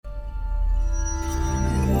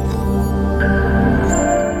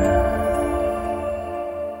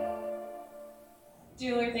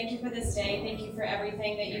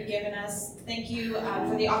Thank you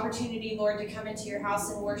for the opportunity, Lord, to come into your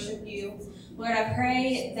house and worship you. Lord, I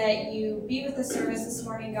pray that you be with the service this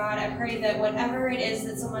morning, God. I pray that whatever it is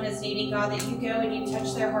that someone is needing, God, that you go and you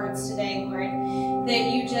touch their hearts today, Lord.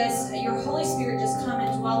 That your Holy Spirit just come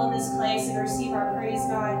and dwell in this place and receive our praise,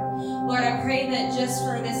 God. Lord, I pray that just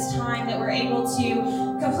for this time that we're able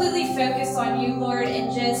to completely focus on you, Lord,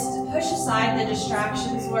 and just push aside the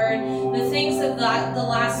distractions, Lord, the things of the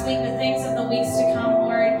last week, the things of the weeks to come,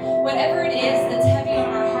 Lord. Whatever it is that's heavy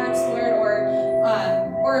on our hearts, Lord,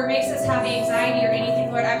 or makes us have anxiety or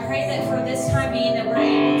anything, Lord, I pray that for this time being that we're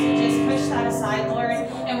able to just push that aside, Lord,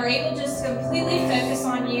 and we're able to just completely focus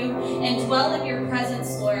on you and dwell in your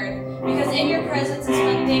presence, Lord. Because in your presence is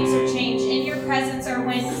when things are changed. In your presence are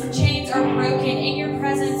when chains are broken. In your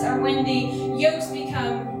presence are when the yokes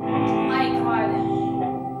become light, God.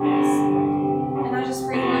 And I just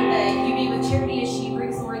pray, Lord, that you be with Charity as she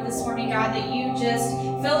brings the word this morning, God, that you just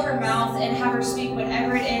fill her mouth and have her speak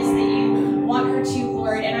whatever it is that you want her to,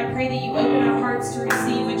 Lord. And I pray that you open our hearts to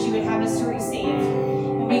receive what you would have us to receive.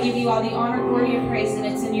 And we give you all the honor, glory, and praise, and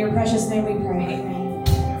it's in your precious name we pray. Amen.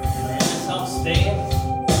 Let's all stand.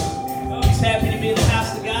 He's happy to be in the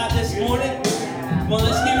house of God this morning. Come on,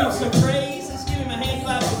 let's give him some praise. Let's give him a hand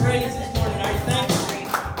clap of praise this morning. Are you thankful?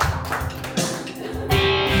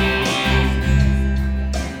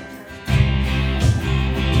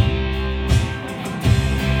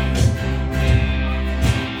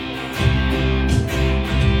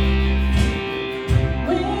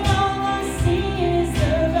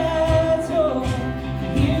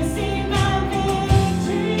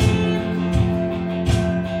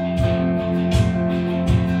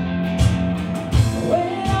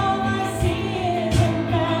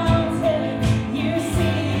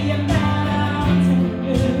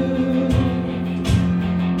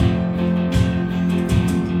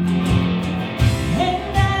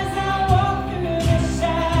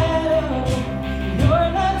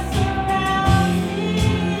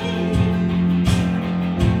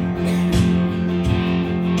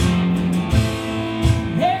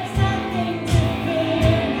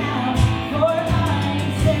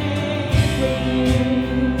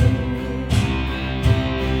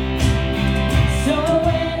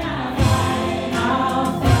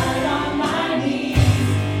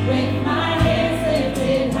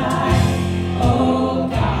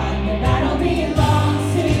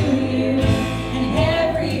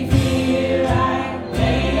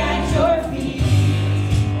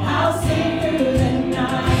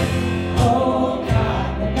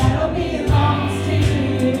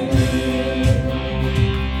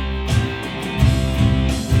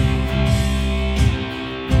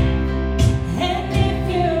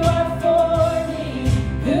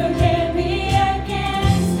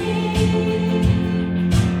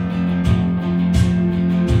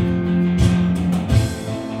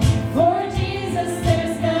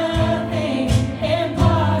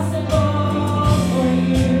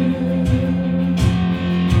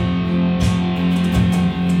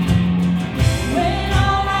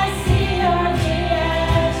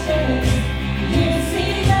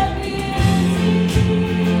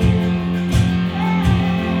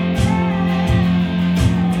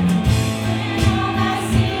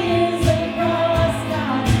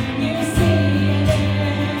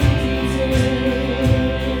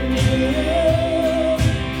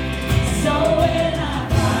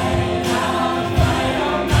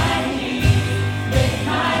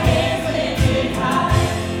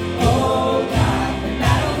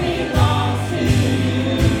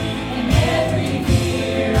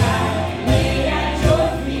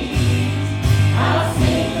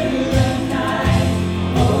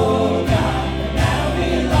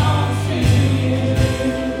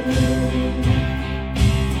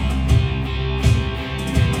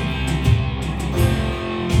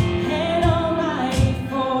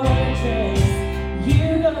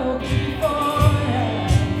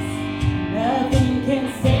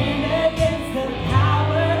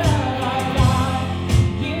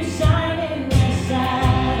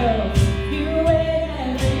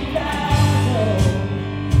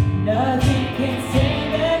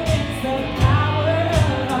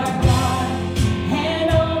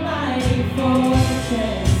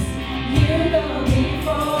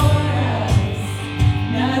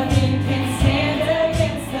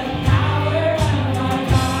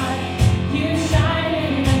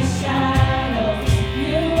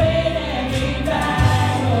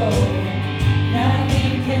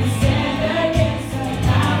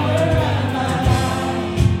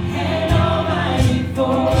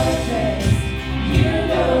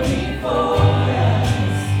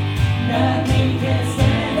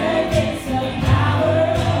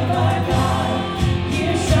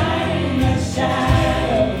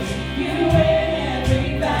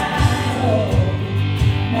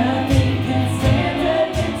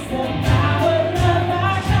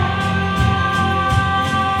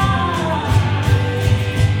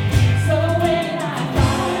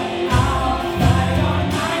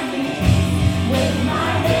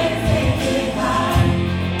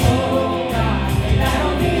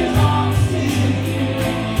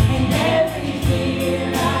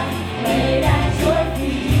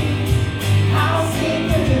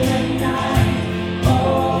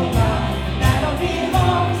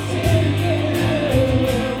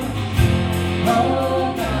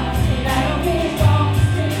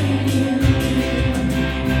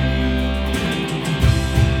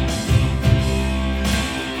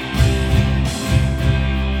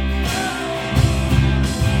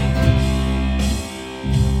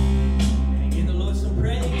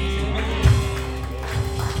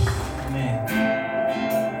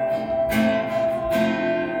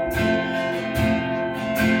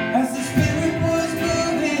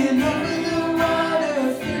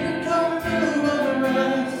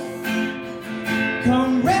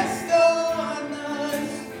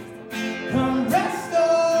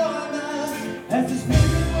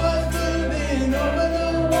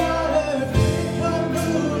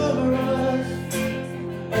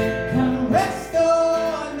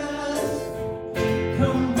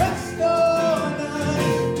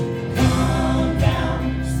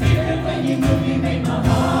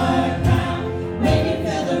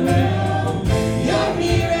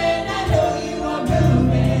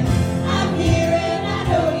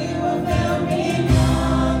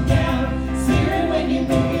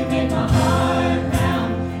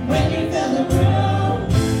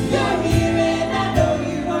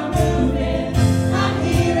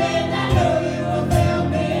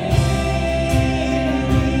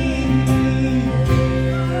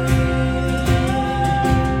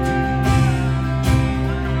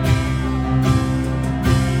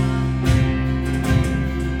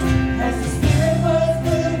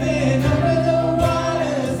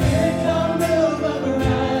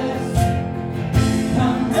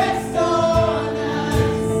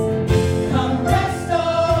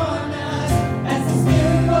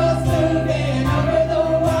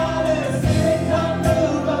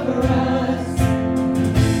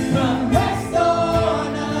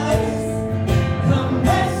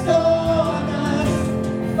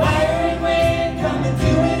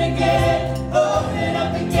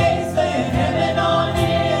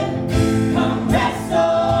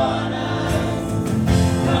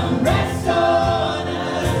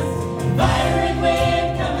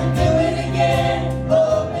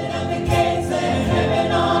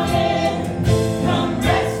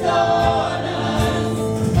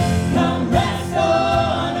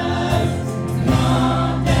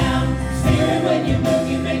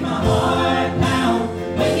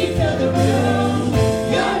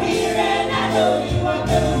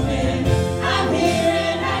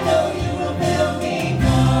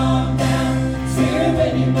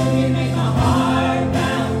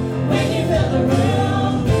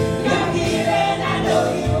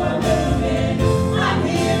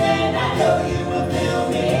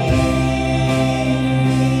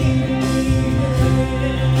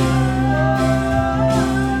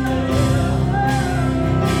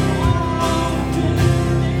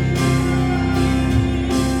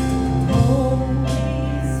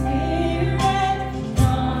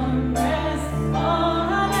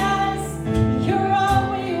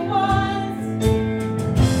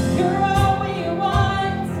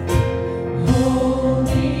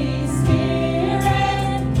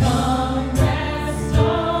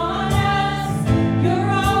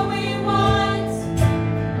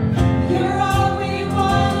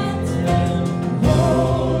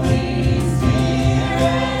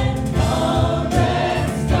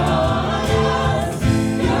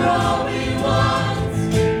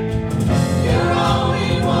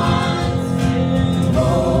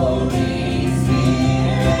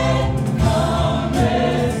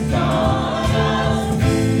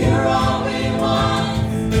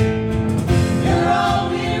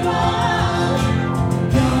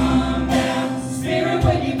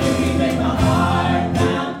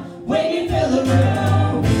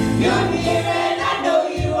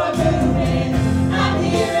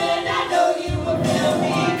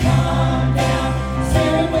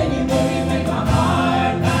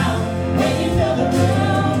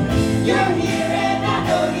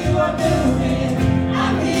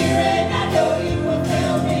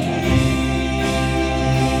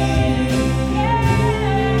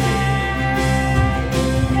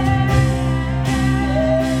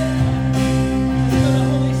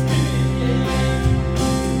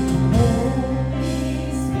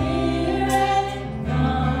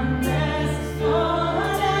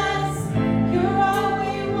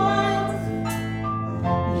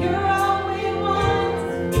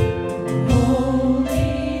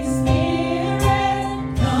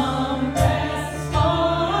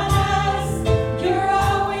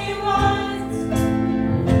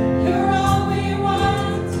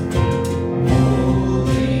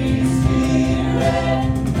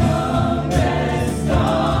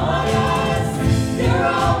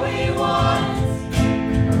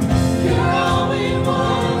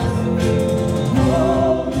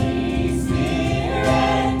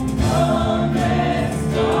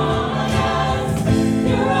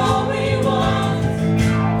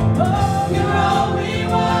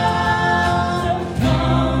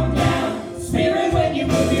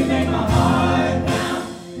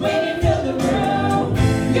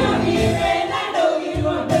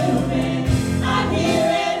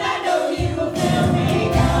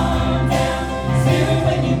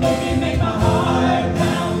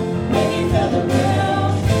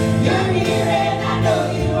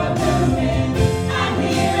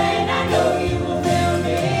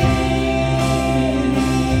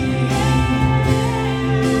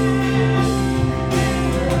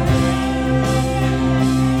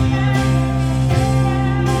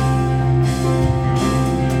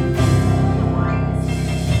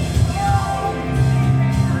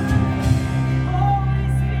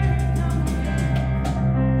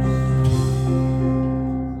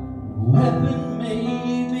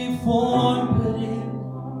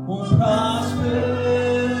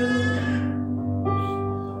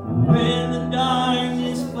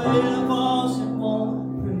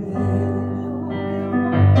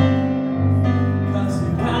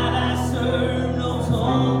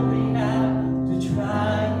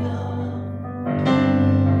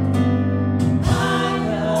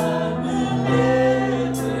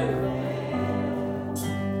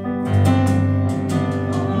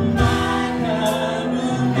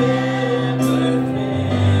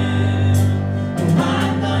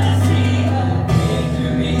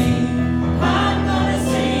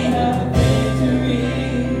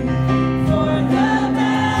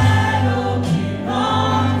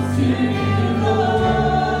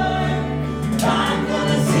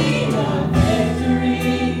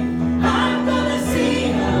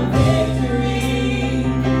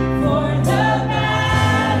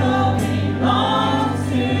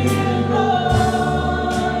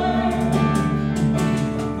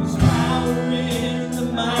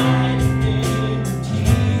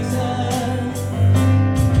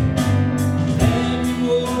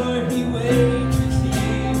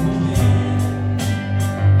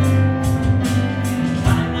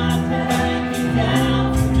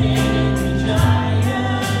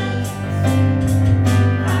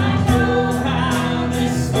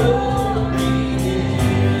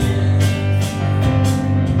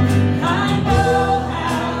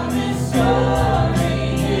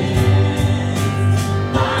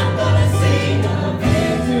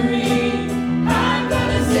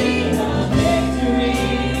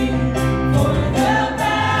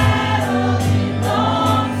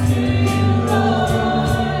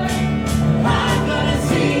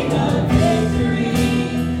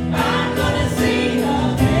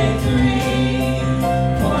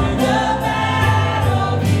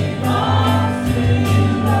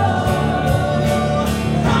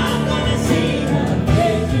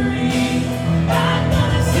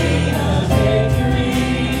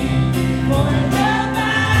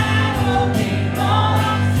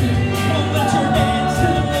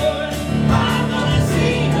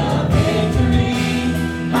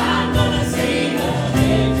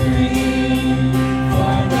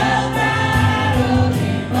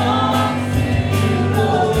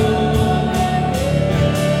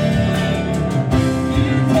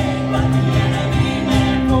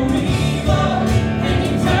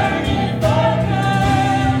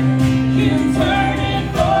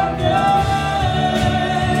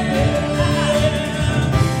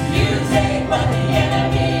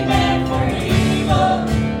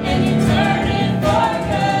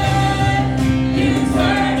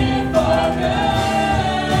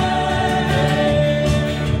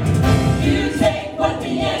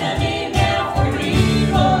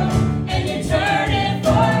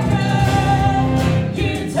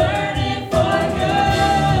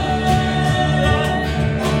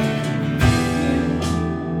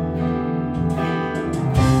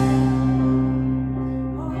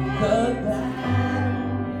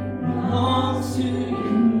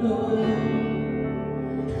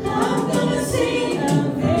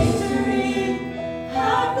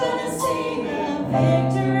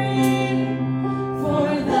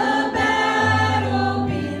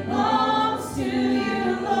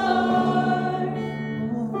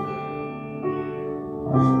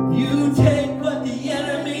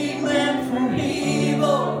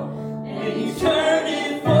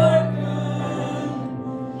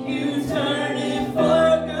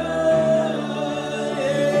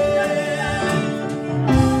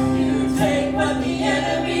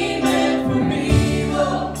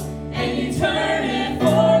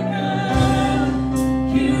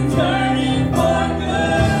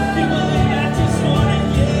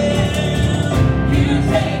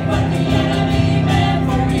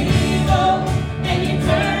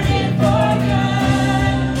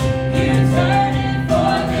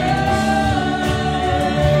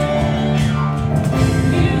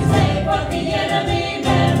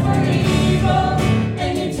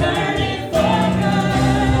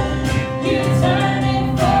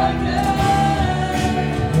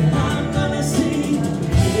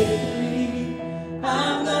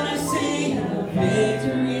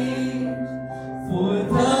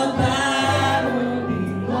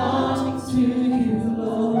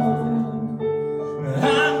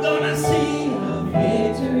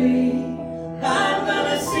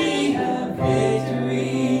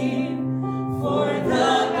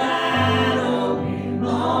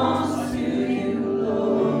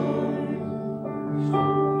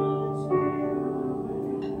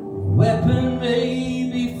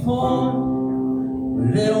 formed,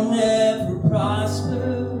 but it'll never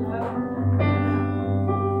prosper.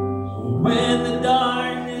 When the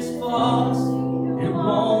darkness falls, it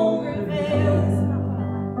won't prevail.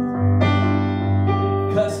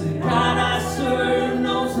 'Cause the God I serve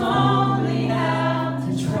knows only how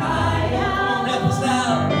to triumph. Help us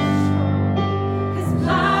out. 'Cause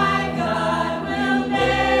my God will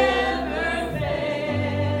never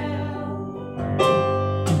fail.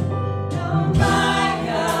 No, my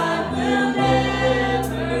God will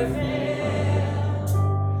never fail.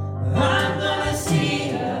 I'm gonna see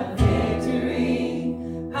a victory.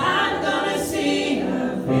 I'm gonna see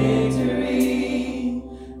a victory.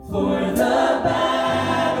 For the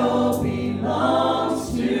battle belongs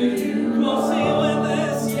to you. Come on, sing it with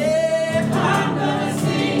us, yeah. I'm gonna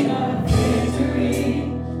see a victory.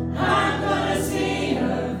 I'm gonna see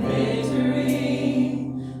a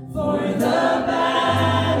victory. For the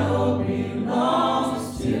battle belongs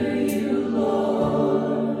to you,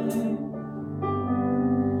 Lord.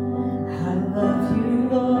 I love you,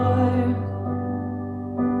 Lord.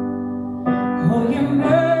 Oh, your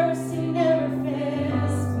mercy never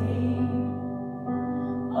fails me.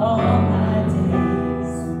 All my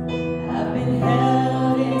days I've been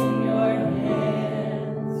held in your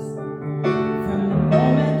hands. From the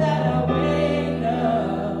moment that I wake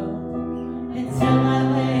up until I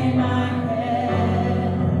lay my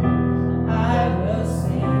head, I will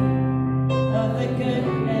sing of the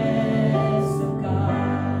goodness of God.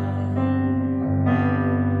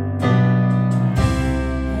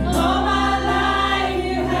 All my life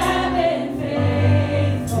you have been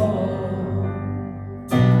faithful.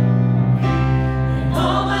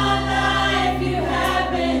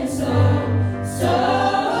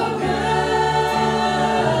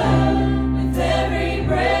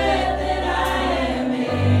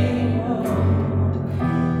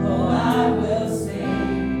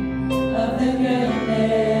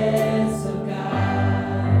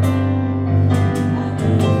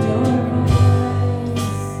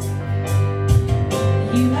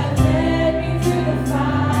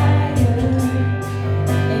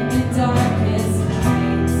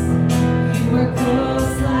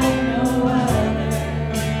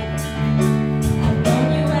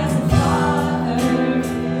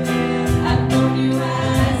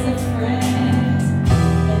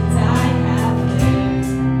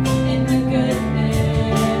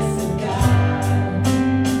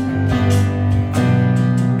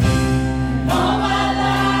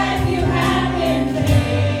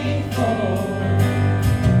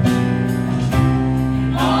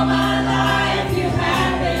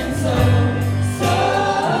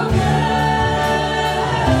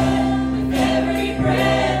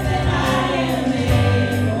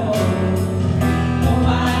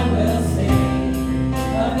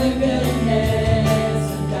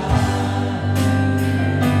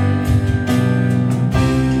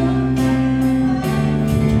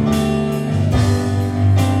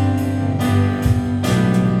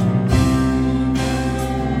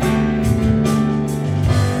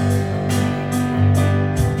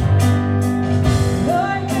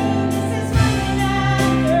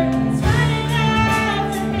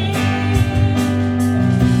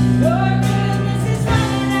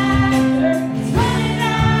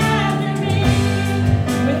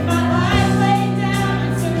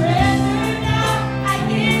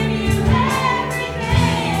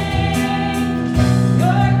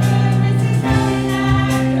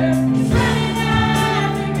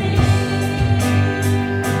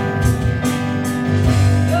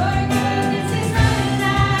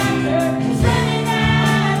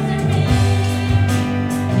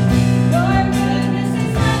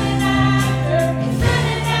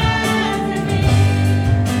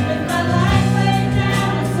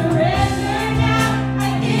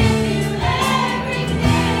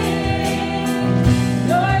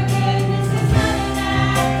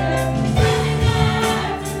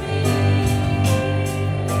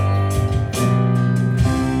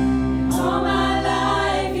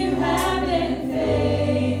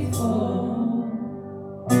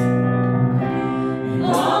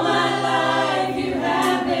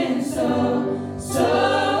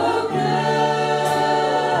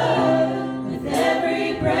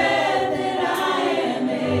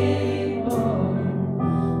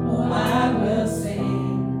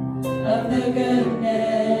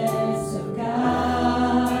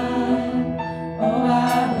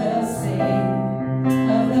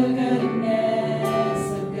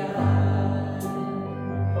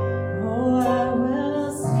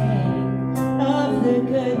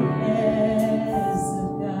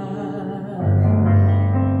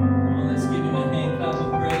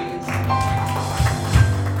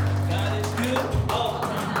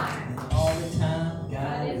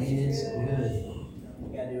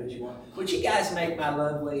 my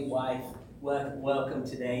lovely wife welcome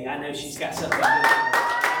today. I know she's got something good.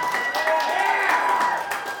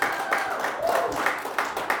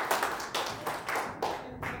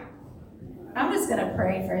 I'm just going to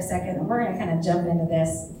pray for a second, and we're going to kind of jump into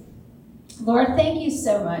this. Lord, thank you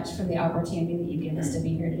so much for the opportunity that you give us to be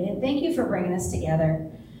here today. And thank you for bringing us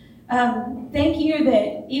together. Thank you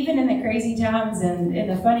that even in the crazy times and in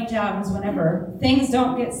the funny times, whenever things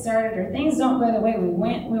don't get started or things don't go the way we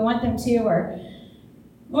want them to, or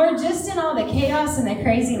Lord, just in all the chaos and the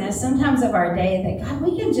craziness sometimes of our day, that God,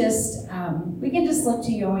 we can just look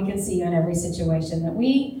to you and we can see you in every situation, that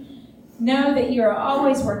we know that you're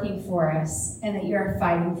always working for us and that you're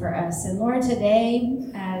fighting for us. And Lord, today,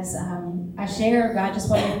 as I share, God, just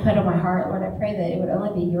what you've put on my heart, Lord, I pray that it would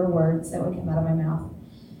only be your words that would come out of my mouth,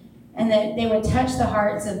 and that they would touch the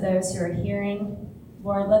hearts of those who are hearing.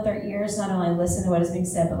 Lord, let their ears not only listen to what is being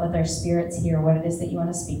said, but let their spirits hear what it is that you want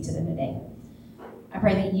to speak to them today. I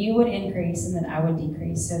pray that you would increase and that I would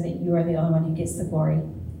decrease, so that you are the only one who gets the glory.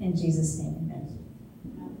 In Jesus' name,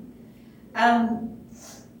 amen.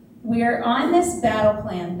 We're on this battle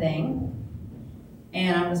plan thing,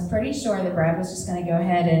 and I was pretty sure that Brad was just going to go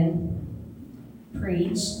ahead and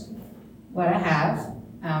preach what I have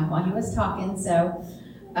while he was talking. So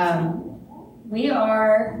we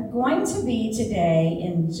are going to be today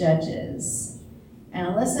in Judges. And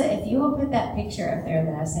Alyssa, if you will put that picture up there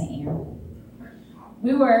that I sent you.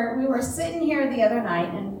 We were sitting here the other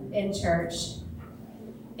night in church,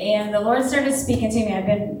 and the Lord started speaking to me. I've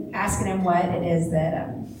been asking him what it is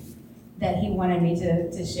that he wanted me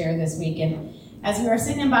to share this week. And as we were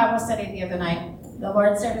sitting in Bible study the other night, the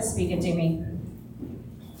Lord started speaking to me.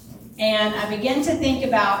 And I began to think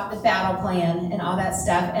about the battle plan and all that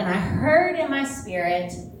stuff. And I heard in my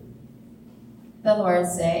spirit the Lord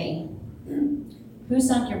say, "Who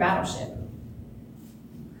sunk your battleship?"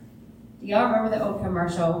 Do y'all remember the old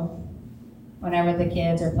commercial whenever the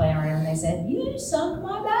kids are playing around and they said, "You sunk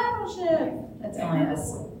my battleship"? That's only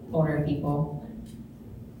us older people.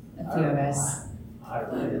 A few of us. I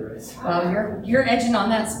remember it. Well, you're edging on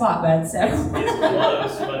that spot, bud. So It's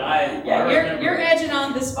close, but I you're edging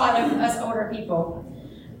on the spot of us older people.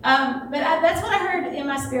 That's what I heard in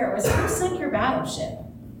my spirit was, "Who sunk your battleship?"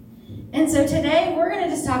 And so today we're going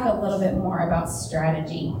to just talk a little bit more about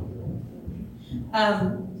strategy.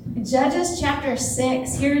 Judges chapter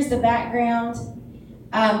 6. Here's the background.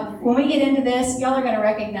 When we get into this, y'all are going to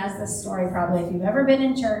recognize this story probably if you've ever been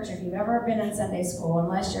in church, if you've ever been in Sunday school,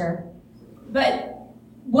 But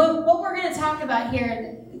what we're going to talk about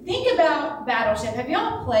here, think about Battleship. Have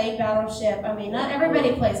y'all played Battleship? I mean, not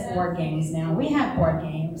everybody plays board games now. We have board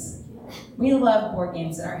games. We love board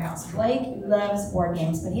games at our house. Blake loves board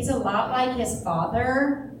games, but he's a lot like his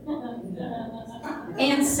father.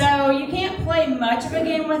 And so you can't play much of a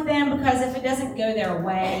game with them, because if it doesn't go their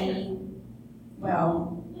way,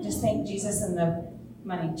 well, just think Jesus and the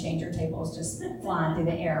money changer tables just flying through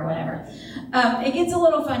the air or whatever. It gets a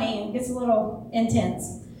little funny and gets a little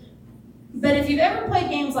intense. But if you've ever played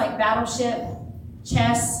games like Battleship,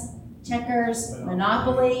 chess, checkers,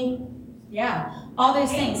 Monopoly, yeah, all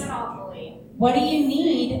those things. Monopoly. What do you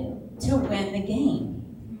need to win the game?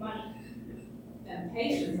 Money. And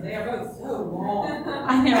patience. They are both so long.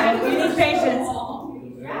 I know, you need patience.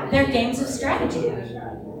 They're games of strategy.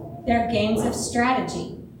 They're games of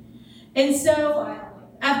strategy. And so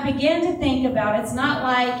I began to think about, it's not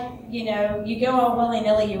like, you go all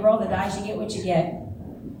willy-nilly, you roll the dice, you get what you get.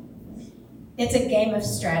 It's a game of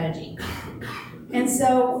strategy. And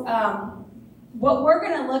so what we're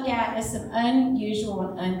going to look at is some unusual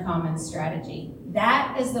and uncommon strategy.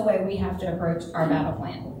 That is the way we have to approach our battle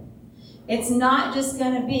plan. It's not just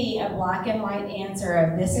going to be a black and white answer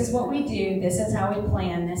of this is what we do, this is how we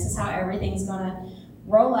plan, this is how everything's going to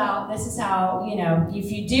roll out, this is how,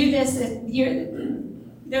 if you do this,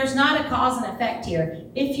 there's not a cause and effect here.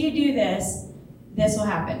 If you do this, this will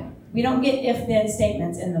happen. We don't get if-then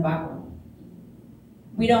statements in the Bible.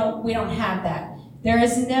 We don't have that. There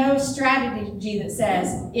is no strategy that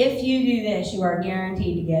says, if you do this, you are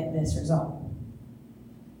guaranteed to get this result.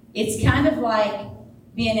 It's kind of like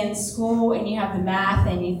being in school and you have the math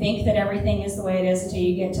and you think that everything is the way it is until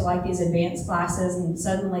you get to like these advanced classes and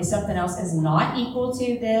suddenly something else is not equal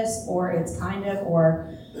to this, or it's kind of,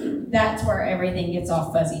 or that's where everything gets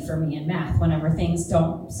all fuzzy for me in math, whenever things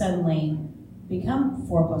don't suddenly become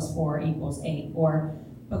 4 + 4 = 8, or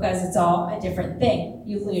because it's all a different thing.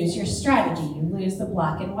 You lose your strategy, you lose the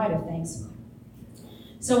black and white of things.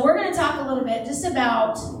 So we're going to talk a little bit just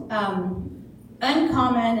about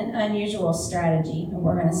uncommon and unusual strategy. And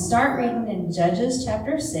we're going to start reading in Judges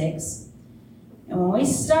chapter 6. And when we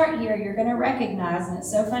start here, you're going to recognize, and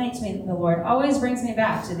it's so funny to me that the Lord always brings me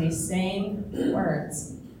back to these same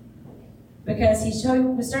words. Because he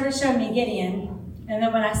started showing me Gideon, and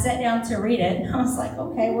then when I sat down to read it, I was like,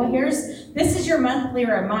 okay, well, this is your monthly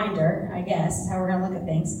reminder, I guess, is how we're going to look at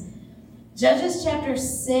things. Judges chapter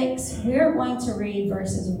 6, we're going to read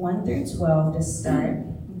verses 1 through 12 to start.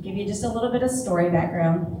 I'll give you just a little bit of story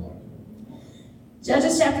background.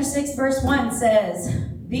 Judges chapter 6, verse 1 says,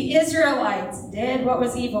 the Israelites did what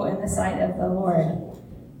was evil in the sight of the Lord.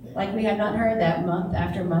 Like we have not heard that month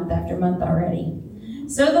after month after month already.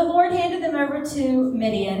 So the Lord handed them over to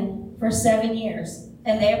Midian for 7 years,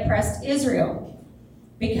 and they oppressed Israel.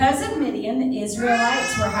 Because of Midian, the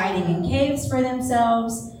Israelites were hiding in caves for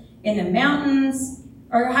themselves, in the mountains,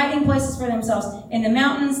 or hiding places for themselves in the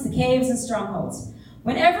mountains, the caves, and strongholds.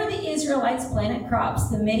 Whenever the Israelites planted crops,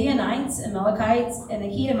 the Midianites, Amalekites, and the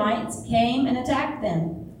Kedemites came and attacked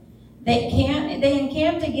them. They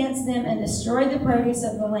encamped against them and destroyed the produce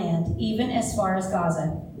of the land, even as far as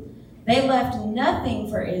Gaza. They left nothing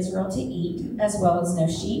for Israel to eat, as well as no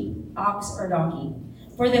sheep, ox, or donkey.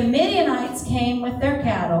 For the Midianites came with their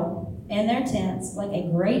cattle and their tents like a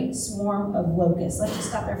great swarm of locusts. Let's just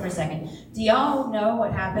stop there for a second. Do y'all know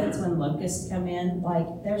what happens when locusts come in? Like,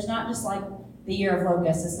 there's not just like the year of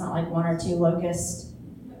locusts. It's not like 1 or 2 locusts.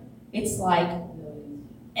 It's like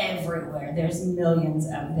everywhere. There's millions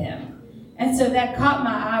of them. And so that caught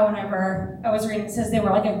my eye whenever I was reading. It says they were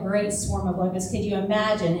like a great swarm of locusts. Could you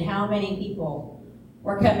imagine how many people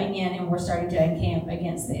were coming in and were starting to encamp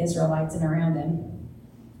against the Israelites and around them?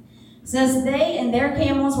 It says they and their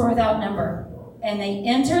camels were without number, and they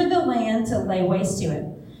entered the land to lay waste to it.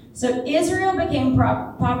 So Israel became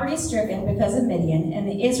poverty-stricken because of Midian, and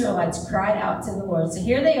the Israelites cried out to the Lord. So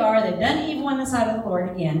here they are. They've done evil on the side of the Lord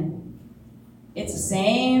again. It's the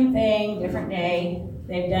same thing, different day.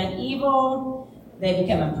 They've done evil. They've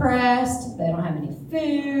become oppressed. They don't have any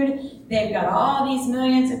food. They've got all these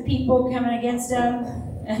millions of people coming against them.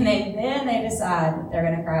 And then they decide that they're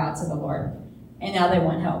going to cry out to the Lord. And now they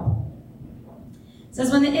want help. It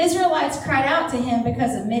says, when the Israelites cried out to him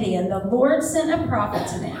because of Midian, the Lord sent a prophet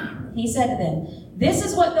to them. He said to them, this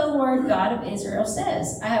is what the Lord God of Israel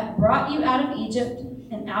says. I have brought you out of Egypt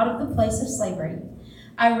and out of the place of slavery.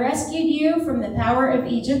 I rescued you from the power of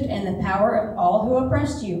Egypt and the power of all who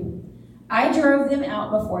oppressed you. I drove them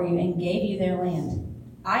out before you and gave you their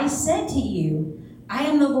land. I said to you, I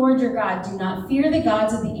am the Lord your God. Do not fear the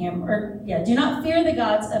gods of the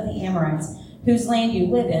Amorites, whose land you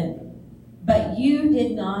live in. But you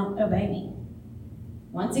did not obey me.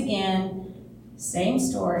 Once again, same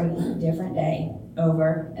story, different day,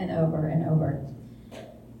 over and over and over.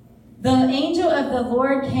 The angel of the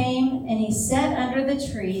Lord came, and he sat under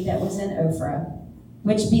the tree that was in Ophrah,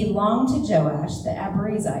 which belonged to Joash the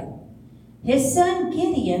Abiezrite. His son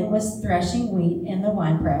Gideon was threshing wheat in the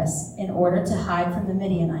winepress in order to hide from the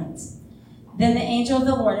Midianites. Then the angel of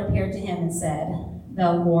the Lord appeared to him and said,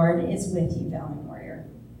 the Lord is with you, valiant warrior.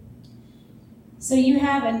 So you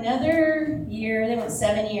have another year. They went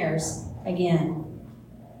 7 years again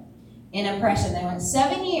in oppression. They went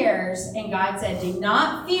 7 years, and God said, do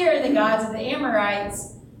not fear the gods of the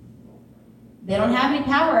Amorites. They don't have any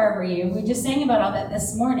power over you. We just sang about all that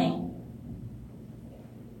this morning.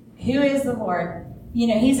 Who is the Lord? You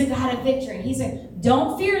know, he's a God of victory.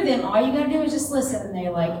 Don't fear them. All you got to do is just listen. And they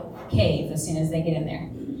like cave as soon as they get in there.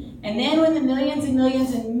 And then when the millions and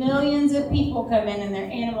millions and millions of people come in and their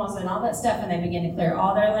animals and all that stuff, and they begin to clear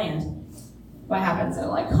all their land, what happens? They're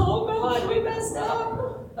like, oh God, we messed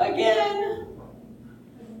up again.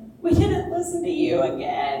 We didn't listen to you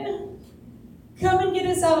again. Come and get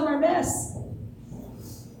us out of our mess.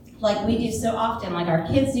 Like we do so often, like our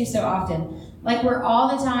kids do so often. Like we're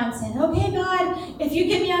all the time saying, okay, God, if you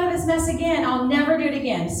get me out of this mess again, I'll never do it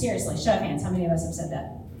again. Seriously, show of hands. How many of us have said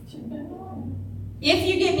that? If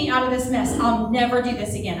you get me out of this mess, I'll never do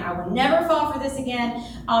this again. I will never fall for this again.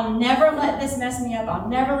 I'll never let this mess me up. I'll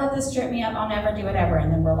never let this trip me up. I'll never do whatever.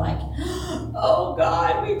 And then we're like, oh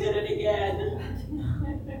God, we did it again.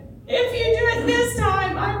 If you do it this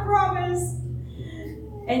time, I promise.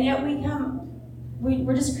 And yet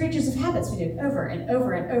we're just creatures of habits. We do it over and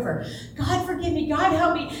over and over. God, forgive me. God,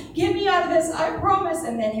 help me. Get me out of this. I promise.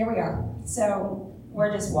 And then here we are. So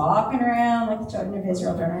we're just walking around like the children of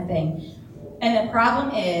Israel doing our thing. And the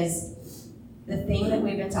problem is, the thing that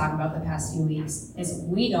we've been talking about the past few weeks is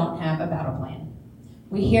we don't have a battle plan.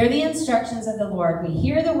 We hear the instructions of the Lord. We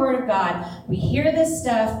hear the word of God. We hear this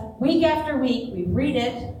stuff week after week. We read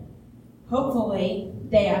it, hopefully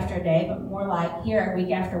day after day, but more like hear it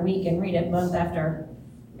week after week and read it month after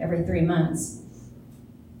every 3 months.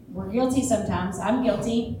 We're guilty sometimes. I'm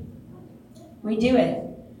guilty. We do it.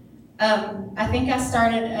 I think I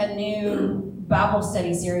started a new Bible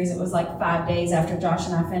study series. It was like 5 days after Josh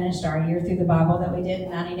and I finished our year through the Bible that we did in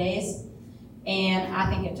 90 days. And I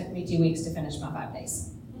think it took me 2 weeks to finish my 5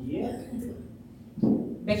 days. Yeah.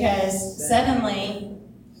 Because suddenly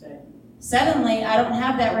I don't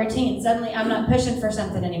have that routine. Suddenly I'm not pushing for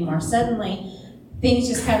something anymore. Suddenly things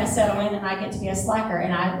just kind of settle in and I get to be a slacker.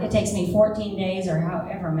 And it takes me 14 days or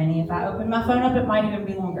however many. If I open my phone up, it might even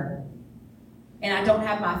be longer. And I don't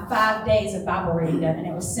have my 5 days of Bible reading done. And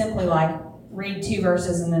it was simply like, read 2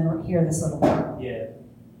 verses and then hear this little part. Yeah.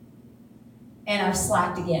 And I've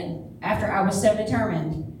slacked again after I was so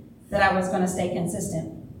determined that I was going to stay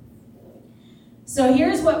consistent. So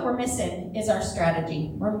here's what we're missing is our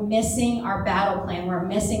strategy. We're missing our battle plan. We're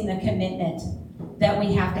missing the commitment that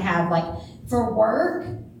we have to have. Like for work,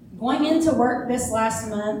 going into work this last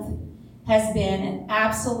month has been an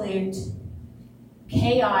absolute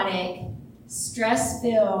chaotic,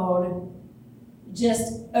 stress-filled,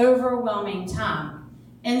 just overwhelming time.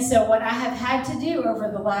 And so what I have had to do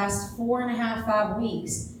over the last 4.5, 5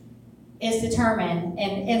 weeks is determine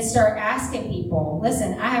and start asking people,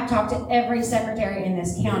 listen, I have talked to every secretary in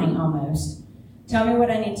this county almost. Tell me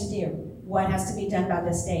what I need to do. What has to be done by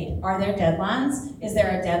this date? Are there deadlines? Is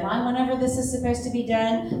there a deadline whenever this is supposed to be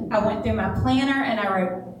done? I went through my planner and I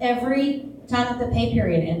wrote every time that the pay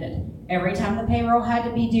period ended, every time the payroll had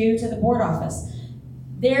to be due to the board office.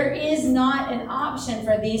 There is not an option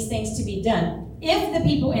for these things to be done. If the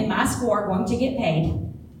people in my school are going to get paid,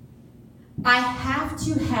 I have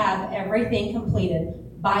to have everything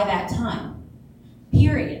completed by that time,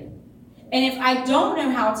 period. And if I don't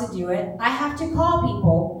know how to do it, I have to call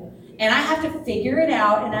people, and I have to figure it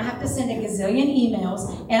out, and I have to send a gazillion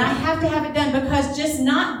emails, and I have to have it done because just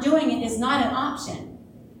not doing it is not an option.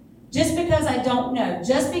 Just because I don't know,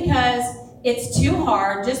 just because it's too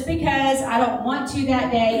hard, just because I don't want to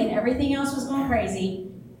that day and everything else was going crazy,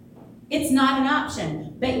 it's not an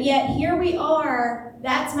option. But yet here we are.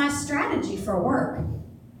 That's my strategy for work.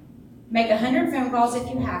 Make 100 phone calls if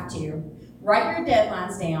you have to. Write your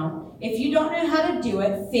deadlines down. If you don't know how to do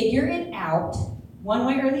it, figure it out one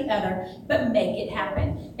way or the other, but make it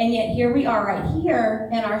happen. And yet here we are right here,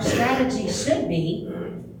 and our strategy should be,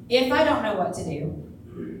 if I don't know what to do,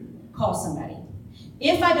 call somebody.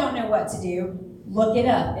 If I don't know what to do, look it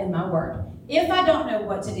up in my word. If I don't know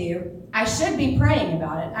what to do, I should be praying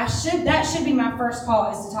about it. That should be my first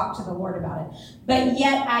call, is to talk to the Lord about it. But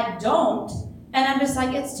yet I don't, and I'm just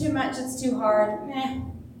like, it's too much, it's too hard.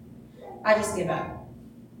 I just give up.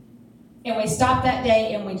 And we stop that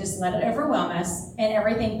day and we just let it overwhelm us, and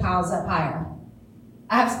everything piles up higher.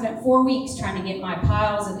 I have spent 4 weeks trying to get my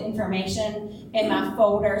piles of information in my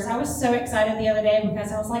folders. I was so excited the other day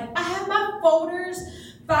because I was like, I have my folders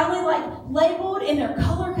finally labeled, and they're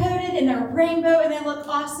color coded and they're rainbow and they look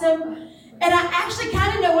awesome. And I actually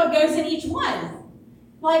kind of know what goes in each one.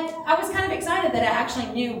 I was kind of excited that I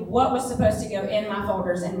actually knew what was supposed to go in my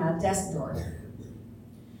folders in my desk drawer.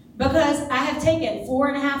 Because I have taken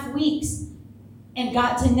 4.5 weeks and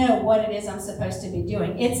got to know what it is I'm supposed to be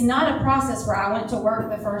doing. It's not a process where I went to work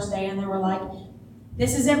the first day and they were like,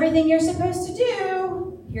 this is everything you're supposed to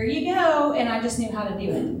do. Here you go. And I just knew how to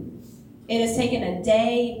do it. It has taken a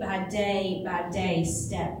day by day by day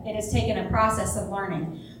step. It has taken a process of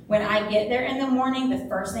learning. When I get there in the morning, the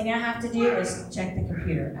first thing I have to do is check the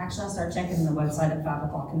computer. Actually, I'll start checking the website at 5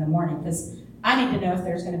 o'clock in the morning because I need to know if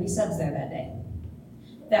there's going to be subs there that day.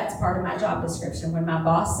 That's part of my job description. When my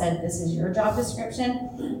boss said, this is your job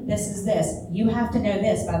description, this is this. You have to know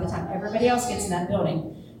this by the time everybody else gets in that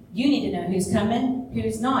building. You need to know who's coming,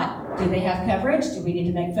 who's not. Do they have coverage? Do we need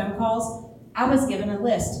to make phone calls? I was given a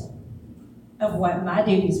list of what my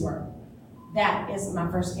duties were. That is my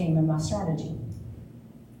first game in my strategy.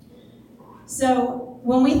 So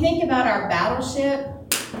when we think about our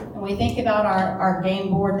battleship, and we think about our game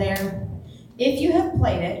board there, if you have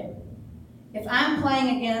played it, if I'm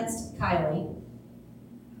playing against Kylie,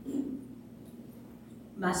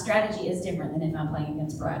 my strategy is different than if I'm playing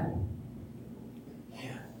against Brad.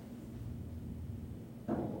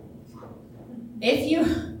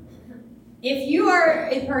 If you are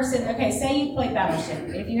a person, okay, say you play Battleship.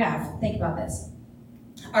 If you have, think about this.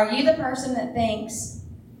 Are you the person that thinks,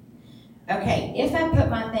 okay, if I put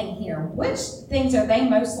my thing here, which things are they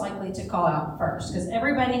most likely to call out first? Because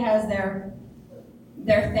everybody has their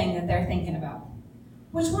thing that they're thinking about.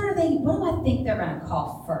 What do I think they're going to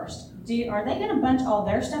call first? Are they going to bunch all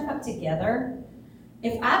their stuff up together?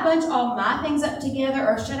 If I bunch all my things up together,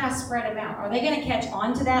 or should I spread them out? Are they going to catch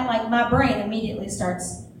on to that? Like my brain immediately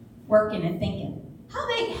starts working and thinking,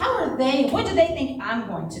 what do they think I'm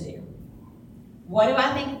going to do? What do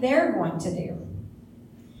I think they're going to do?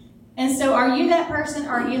 And so are you that person,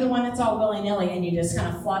 or are you the one that's all willy-nilly and you just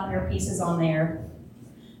kind of flop your pieces on there?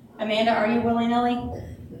 Amanda, are you willy-nilly?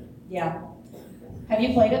 Yeah. Have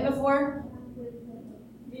you played it before?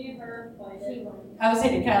 Me and her played it. I was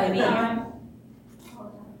saying, did Kylie beat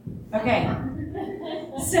you? Okay.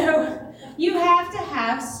 So you have to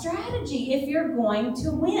have strategy if you're going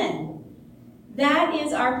to win. That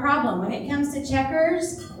is our problem. When it comes to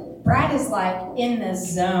checkers, Brad is like in the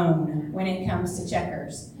zone when it comes to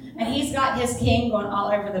checkers. And he's got his king going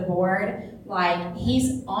all over the board, like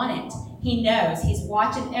he's on it. He knows. He's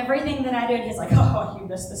watching everything that I do, and he's like, oh, you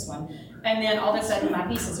missed this one. And then all of a sudden my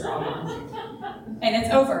pieces are all gone. And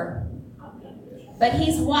it's over. But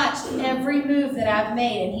he's watched every move that I've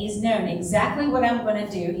made, and he's known exactly what I'm going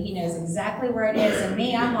to do. He knows exactly where it is. And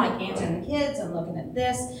me, I'm like answering the kids and looking at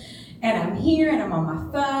this, and I'm here, and I'm on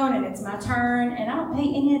my phone, and it's my turn, and I don't pay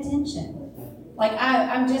any attention. Like,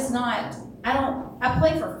 I'm just not, I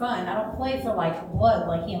play for fun. I don't play for, like, blood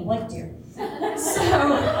like he and Blake do. So,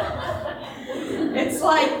 it's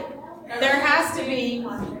like, there has to be,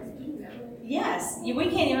 yes, we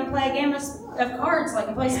can't even play a game of cards like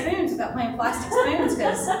you play spoons without playing plastic spoons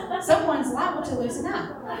because someone's liable to lose an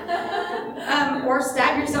eye. Or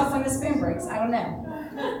stab yourself when the spoon breaks. I don't know.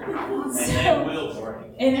 And it will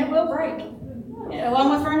break. And it will break.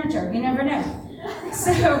 Along with furniture. You never know.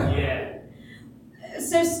 So, Yeah.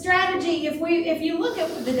 so strategy, if you look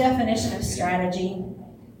at the definition of strategy,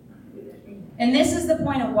 and this is the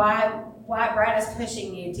point of why Brad is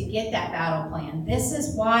pushing you to get that battle plan. This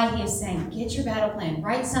is why he is saying, get your battle plan,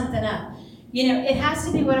 write something up. You know, it has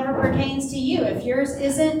to be whatever pertains to you. If yours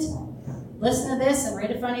isn't, listen to this and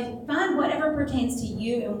read it funny. Find whatever pertains to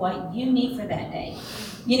you and what you need for that day.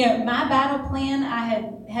 You know, my battle plan,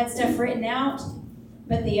 I had stuff written out,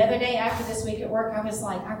 but the other day after this week at work, I was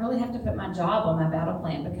like, I really have to put my job on my battle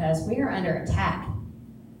plan because we are under attack.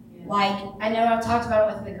 Like, I know I've talked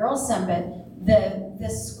about it with the girls some, but the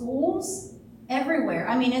schools everywhere.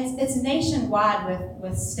 I mean, it's nationwide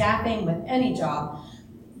with staffing, with any job.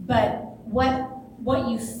 But what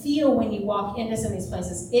you feel when you walk into some of these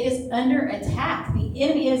places, it is under attack. The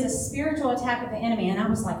enemy is a spiritual attack of the enemy. And I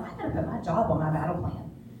was like, I gotta put my job on my battle plan.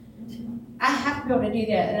 I have to be able to do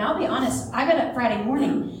that. And I'll be honest, I got up Friday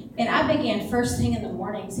morning and I began first thing in the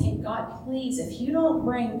morning saying, God, please, if you don't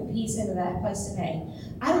bring the peace into that place today,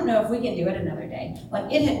 I don't know if we can do it another day.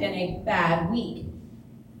 Like, it had been a bad week.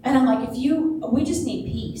 And I'm like, we just need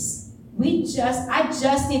peace. I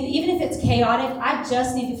just need, even if it's chaotic, I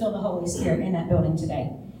just need to feel the Holy Spirit in that building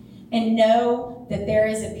today. And know that there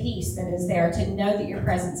is a peace that is there, to know that your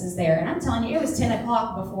presence is there. And I'm telling you, it was 10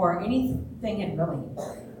 o'clock before anything had really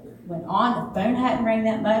went on. The phone hadn't rang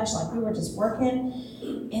that much. Like, we were just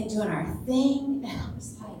working and doing our thing. And I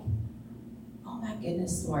was like, oh my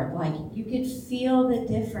goodness, Lord. Like, you could feel the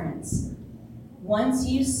difference. Once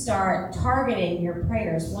you start targeting your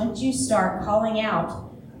prayers, once you start calling out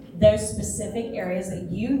those specific areas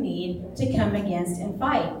that you need to come against and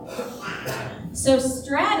fight. So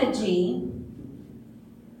strategy,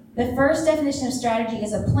 the first definition of strategy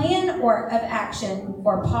is a plan or of action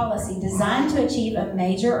or policy designed to achieve a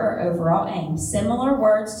major or overall aim. Similar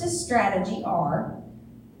words to strategy are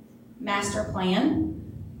master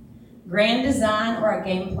plan, grand design, or a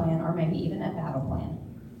game plan, or maybe even a battle plan.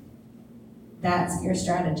 That's your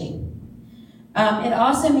strategy. It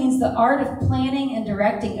also means the art of planning and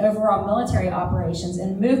directing overall military operations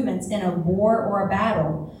and movements in a war or a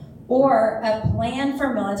battle, or a plan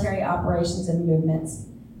for military operations and movements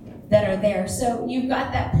that are there. So you've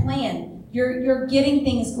got that plan. You're getting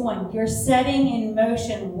things going. You're setting in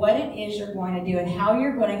motion what it is you're going to do and how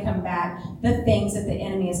you're going to combat the things that the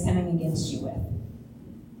enemy is coming against you with.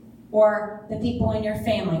 Or the people in your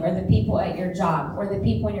family, or the people at your job, or the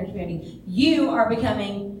people in your community. You are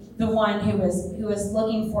becoming the one who is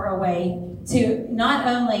looking for a way to not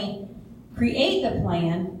only create the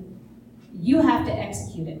plan, you have to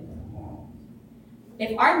execute it.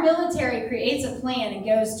 If our military creates a plan and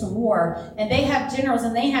goes to war, and they have generals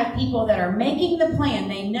and they have people that are making the plan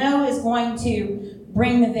they know is going to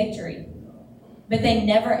bring the victory, but they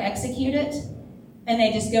never execute it, and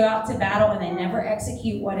they just go out to battle and they never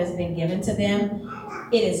execute what has been given to them,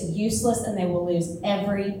 it is useless and they will lose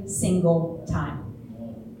every single time.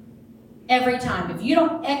 Every time. If you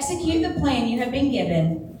don't execute the plan you have been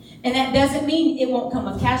given, and that doesn't mean it won't come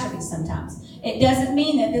with casualties sometimes. It doesn't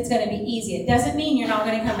mean that it's going to be easy. It doesn't mean you're not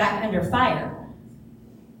going to come back under fire.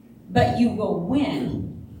 But you will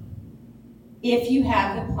win if you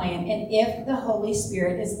have the plan and if the Holy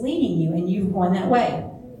Spirit is leading you and you've gone that way.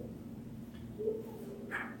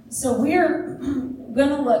 So we're going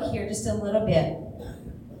to look here just a little bit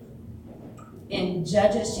in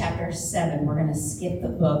Judges chapter 7. We're going to skip the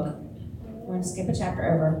book. We're going to skip a chapter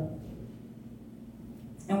over.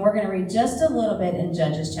 And we're going to read just a little bit in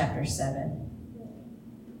Judges chapter 7.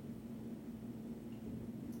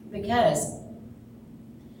 Because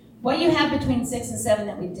what you have between 6 and 7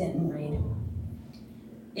 that we didn't read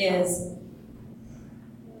is,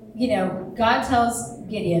 God tells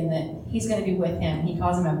Gideon that he's going to be with him. He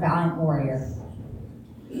calls him a valiant warrior.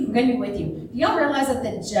 I'm going to be with you. Do y'all realize that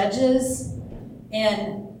the judges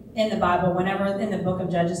in the Bible, whenever in the book of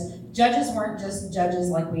Judges weren't just judges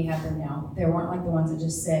like we have them now. They weren't like the ones that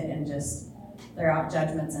just sit and just throw out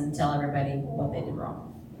judgments and tell everybody what they did wrong.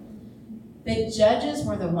 The judges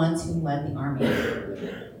were the ones who led the army.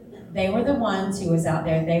 They were the ones who was out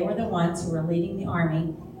there. They were the ones who were leading the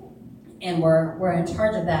army and were in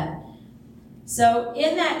charge of that. So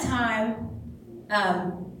in that time,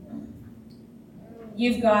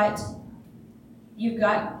 you've got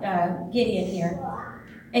Gideon here.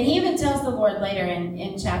 And he even tells the Lord later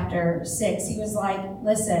in chapter 6, he was like,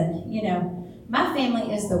 listen, my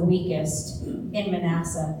family is the weakest in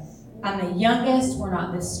Manasseh. I'm the youngest. We're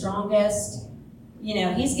not the strongest.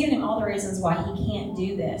 He's giving him all the reasons why he can't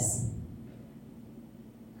do this.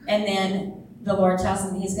 And then the Lord tells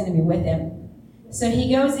him he's going to be with him. So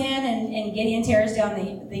he goes in and Gideon tears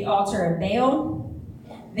down the altar of Baal.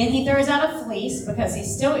 Then he throws out a fleece because he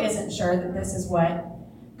still isn't sure that this is what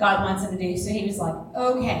God wants him to do. So he was like,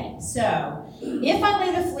 okay, so if I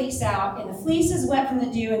lay the fleece out and the fleece is wet from the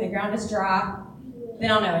dew and the ground is dry,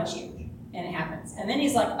 then I'll know it's you. And it happens. And then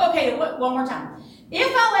he's like, okay, one more time.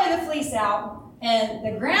 If I lay the fleece out and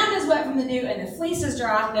the ground is wet from the dew and the fleece is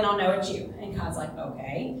dry, then I'll know it's you. And God's like,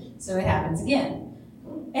 okay. So it happens again.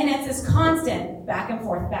 And it's this constant back and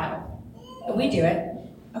forth battle. And we do it.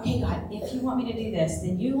 Okay, God, if you want me to do this,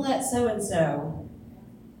 then you let so-and-so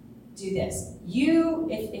do this.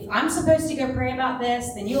 If I'm supposed to go pray about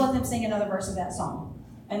this, then you let them sing another verse of that song.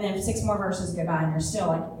 And then 6 more verses go by and you're still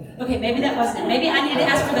like, okay, maybe that wasn't it. Maybe I need to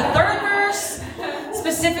ask for the 3rd verse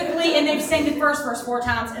specifically, and they've sang the first verse 4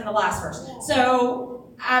 times and the last verse.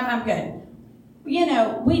 So I'm good.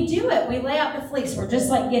 We do it. We lay out the fleece. We're just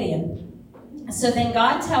like Gideon. So then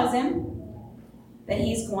God tells him that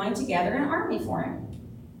he's going to gather an army for him.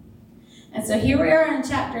 And so here we are in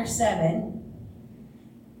chapter 7,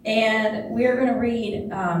 and we're going to read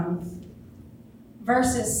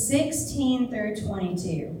verses 16 through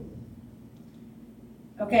 22.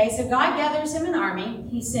 Okay, so God gathers him an army.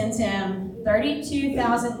 He sends him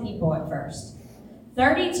 32,000 people at first.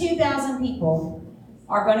 32,000 people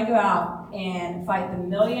are going to go out and fight the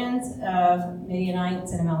millions of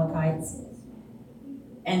Midianites and Amalekites,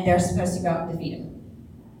 and they're supposed to go out and defeat them.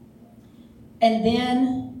 And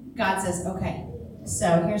then God says, okay,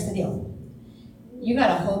 so here's the deal. You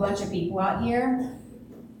got a whole bunch of people out here.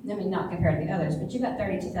 I mean, not compared to the others, but you got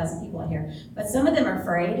 32,000 people out here. But some of them are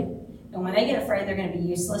afraid, and when they get afraid, they're going to be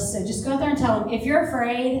useless. So just go out there and tell them, if you're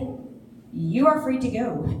afraid, you are free to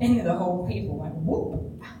go. And the whole people went,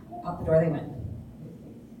 whoop, out the door they went.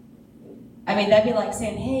 I mean, that'd be like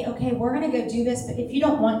saying, hey, okay, we're going to go do this, but if you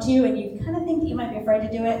don't want to, and you kind of think that you might be afraid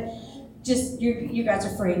to do it, just, you guys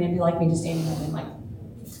are free. And it'd be like me just standing there and like,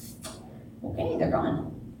 okay, they're gone.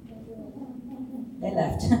 They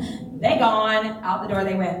left. They gone. Out the door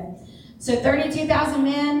they went. So 32,000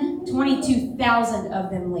 men, 22,000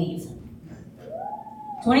 of them leave.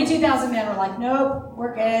 22,000 men were like, nope,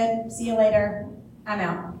 we're good. See you later. I'm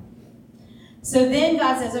out. So then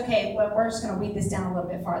God says, okay, well, we're just going to weed this down a little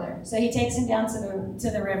bit farther. So he takes him down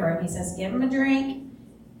to the river, and he says, give them a drink.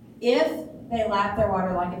 If they lap their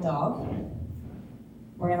water like a dog,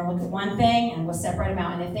 we're going to look at one thing, and we'll separate them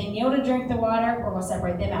out. And if they kneel to drink the water, we'll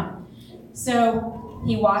separate them out. So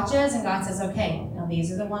he watches, and God says, okay, now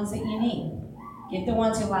these are the ones that you need. Get the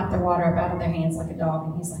ones who lap their water up out of their hands like a dog.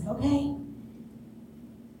 And he's like, okay.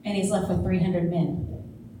 And he's left with 300 men.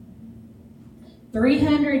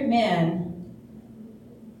 300 men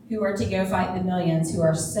who are to go fight the millions, who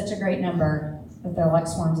are such a great number that they're like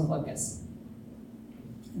swarms of locusts.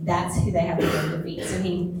 That's who they have to go defeat. So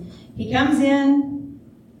he comes in,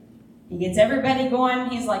 he gets everybody going.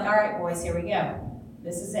 He's like, all right, boys, here we go.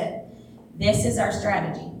 This is it. This is our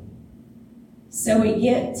strategy. So we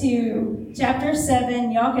get to chapter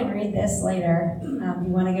 7. Y'all can read this later. If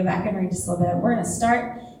you want to go back and read just a little bit. We're going to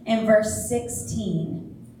start in verse 16.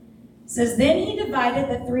 It says, then he divided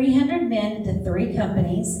the 300 men into 3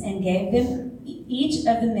 companies and gave them each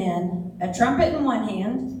of the men a trumpet in one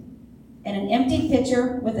hand and an empty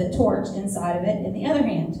pitcher with a torch inside of it in the other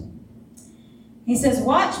hand. He says,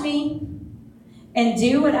 watch me and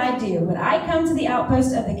do what I do. When I come to the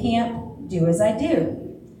outpost of the camp, do as I do.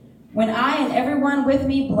 When I and everyone with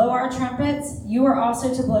me blow our trumpets, you are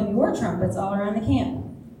also to blow your trumpets all around the camp.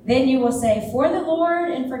 Then you will say, for the Lord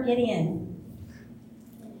and for Gideon.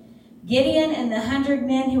 Gideon and the 100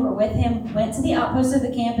 men who were with him went to the outpost of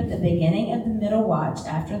the camp at the beginning of the middle watch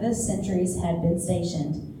after the sentries had been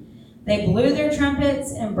stationed. They blew their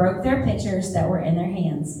trumpets and broke their pitchers that were in their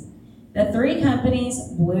hands. The 3 companies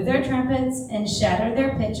blew their trumpets and shattered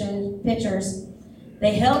their pitchers.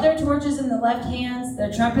 They held their torches in the left hands,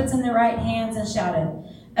 their trumpets in the right hands, and shouted,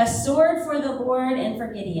 a sword for the Lord and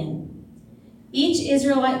for Gideon. Each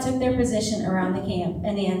Israelite took their position around the camp,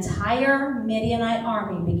 and the entire Midianite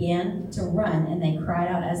army began to run, and they cried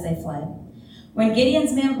out as they fled. When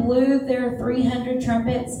Gideon's men blew their 300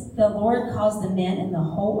 trumpets, the Lord caused the men in the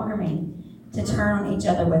whole army to turn on each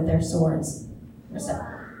other with their swords.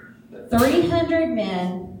 300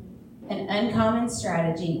 men, an uncommon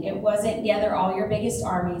strategy. It wasn't gather all your biggest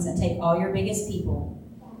armies and take all your biggest people.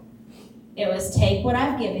 It was take what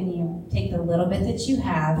I've given you, take the little bit that you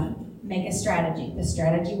have, make a strategy. The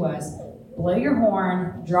strategy was blow your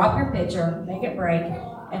horn, drop your pitcher, make it break,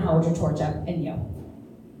 and hold your torch up and yell.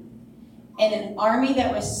 And an army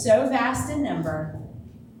that was so vast in number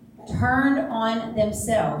turned on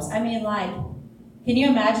themselves. I mean, like, can you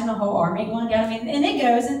imagine the whole army going down? I mean, and it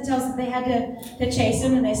goes and tells that they had to chase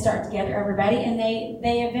them, and they start to gather everybody, and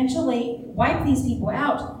they eventually wipe these people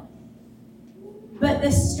out. But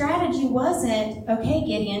the strategy wasn't, okay,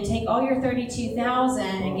 Gideon, take all your 32,000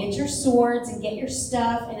 and get your swords and get your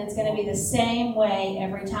stuff, and it's going to be the same way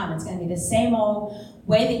every time. It's going to be the same old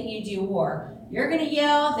way that you do war. You're going to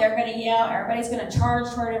yell, they're going to yell, everybody's going to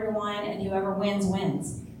charge toward everyone, and whoever wins,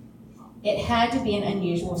 wins. It had to be an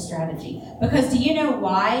unusual strategy. Because do you know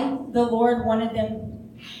why the Lord wanted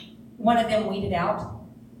them weeded out?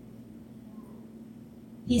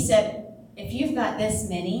 He said, if you've got this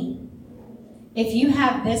many, if you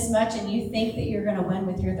have this much and you think that you're going to win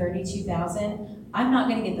with your 32,000, I'm not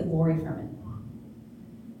going to get the glory from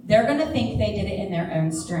it. They're going to think they did it in their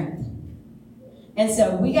own strength. And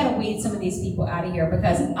so we got to weed some of these people out of here,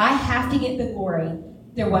 because I have to get the glory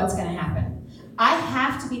through what's going to happen. I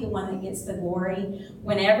have to be the one that gets the glory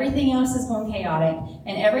when everything else is going chaotic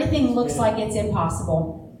and everything looks like it's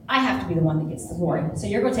impossible. I have to be the one that gets the glory. So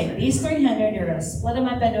you're going to take these 300, you're going to split them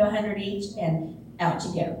up into 100 each, and out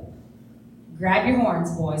you go. Grab your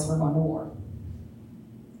horns, boys, we're going to war.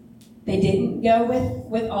 They didn't go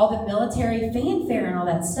with all the military fanfare and all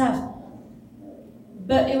that stuff.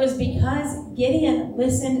 But it was because Gideon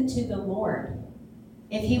listened to the Lord.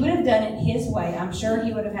 If he would have done it his way, I'm sure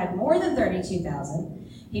he would have had more than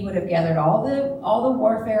 32,000. He would have gathered all the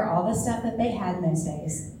warfare, all the stuff that they had in those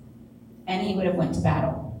days, and he would have went to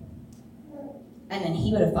battle. And then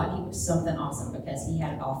he would have thought he was something awesome because he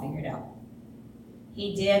had it all figured out.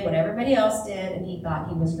 He did what everybody else did, and he thought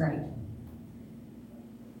he was great.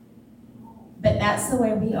 But that's the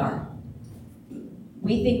way we are.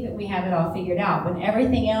 We think that we have it all figured out when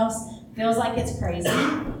everything else feels like it's crazy,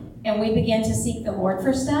 and we begin to seek the Lord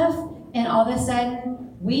for stuff, and all of a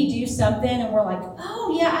sudden we do something and we're like,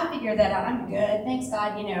 oh yeah, I figured that out. I'm good. Thanks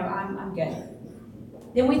God, I'm good.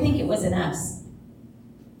 Then we think it was in us.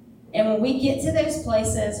 And when we get to those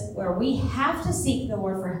places where we have to seek the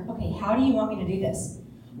Lord for, okay, how do you want me to do this?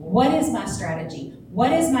 What is my strategy?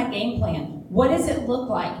 What is my game plan? What does it look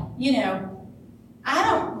like? I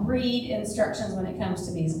don't read instructions when it comes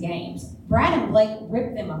to these games. Brad and Blake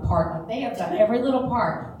rip them apart. Like, they have done every little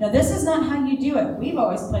part. Now, this is not how you do it. We've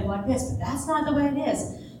always played like this, but that's not the way it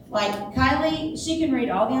is. Like, Kylie, she can read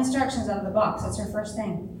all the instructions out of the box. That's her first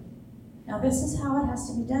thing. Now, this is how it has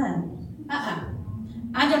to be done.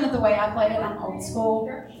 I done it the way I played it. I'm old school.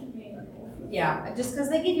 Yeah, just because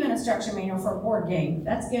they give you an instruction manual for a board game.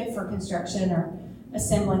 That's good for construction or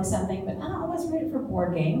assembling something, but I don't always read it for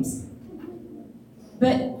board games.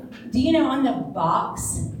 But do you know on the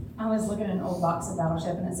box, I was looking at an old box of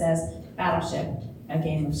Battleship, and it says, Battleship, a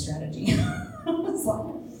game of strategy. I was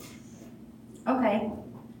like, okay,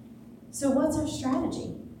 so what's our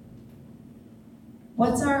strategy?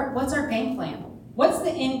 What's our game plan? What's the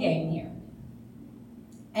end game here?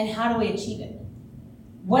 And how do we achieve it?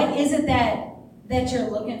 What is it that you're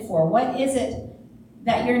looking for? What is it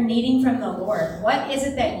that you're needing from the Lord? What is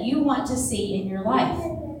it that you want to see in your life?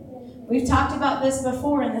 We've talked about this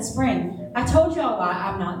before in the spring. I told y'all why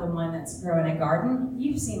I'm not the one that's growing a garden.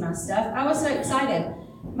 You've seen my stuff. I was so excited.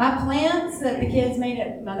 My plants that the kids made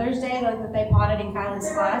at Mother's Day, like that they potted in Kylie's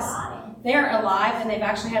class, they're alive and they've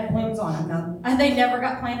actually had blooms on them. And they never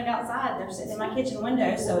got planted outside. They're sitting in my kitchen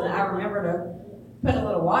window so that I remember to put a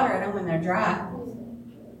little water in them when they're dry.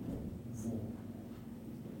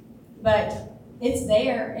 But it's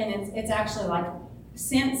there, and it's actually like,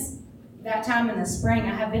 since that time in the spring,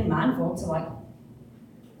 I have been mindful to like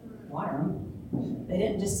water them. They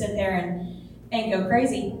didn't just sit there and go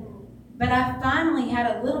crazy. But I finally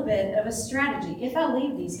had a little bit of a strategy. If I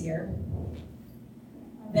leave these here,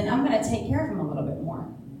 then I'm going to take care of them a little bit more.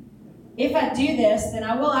 If I do this, then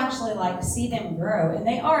I will actually like see them grow. And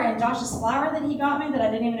they are. And Josh's flower that he got me that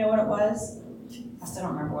I didn't even know what it was, I still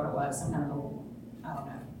don't remember what it was. Some kind of a, I don't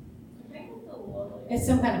know. It's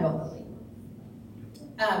some kind of a lily.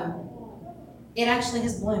 It actually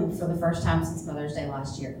has bloomed for the first time since Mother's Day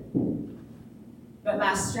last year. But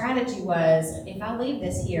my strategy was, if I leave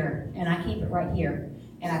this here and I keep it right here,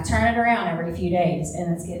 and I turn it around every few days,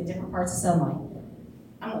 and it's getting different parts of sunlight,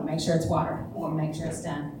 I'm going to make sure it's watered. I'm going to make sure it's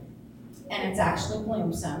done. And it's actually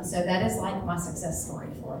bloomed some. So that is like my success story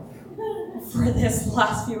for this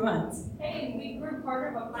last few months. Hey, we grew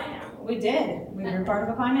part of a pineapple. We did. We were part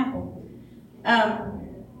of a pineapple.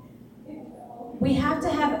 We have to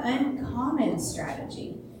have uncommon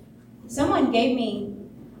strategy. Someone gave me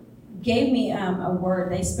a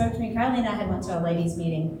word. They spoke to me. Kylie and I had went to a ladies'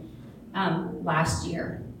 meeting last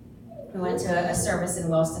year. We went to a service in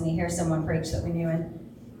Wilson to hear someone preach that we knew. And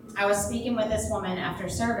I was speaking with this woman after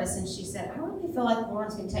service, and she said, I really feel like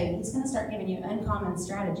Lawrence can tell you, he's going to start giving you uncommon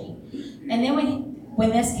strategy. And then when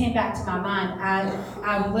this came back to my mind,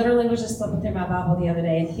 I literally was just flipping through my Bible the other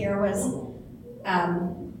day, and here was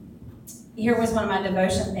one of my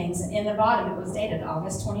devotion things. And in the bottom, it was dated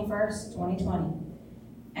August 21st, 2020.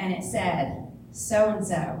 And it said,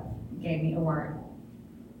 so-and-so gave me a word.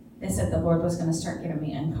 They said the Lord was going to start giving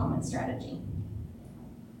me uncommon strategy.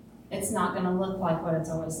 It's not going to look like what it's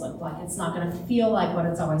always looked like. It's not going to feel like what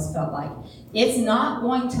it's always felt like. It's not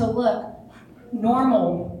going to look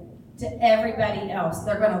normal to everybody else.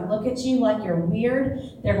 They're going to look at you like you're weird.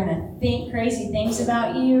 They're going to think crazy things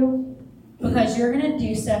about you because you're going to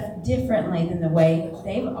do stuff differently than the way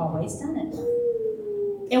they've always done it.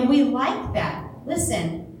 And we like that.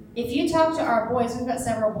 Listen, if you talk to our boys, we've got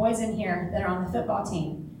several boys in here that are on the football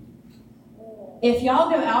team. If y'all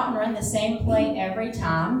go out and run the same play every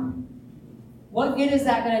time, what good is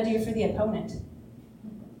that going to do for the opponent?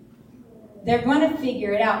 They're going to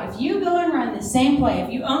figure it out. If you go and run the same play, if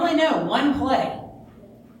you only know one play,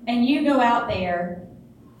 and you go out there,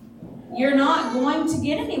 you're not going to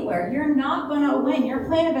get anywhere. You're not going to win. Your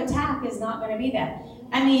plan of attack is not going to be that.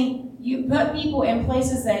 I mean, you put people in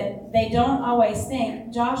places that they don't always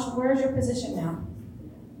think. Josh, where's your position now?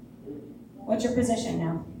 What's your position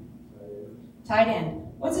now? Tight end.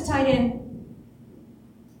 What's a tight end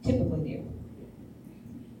typically do?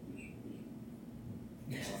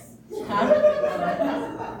 Huh?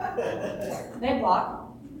 They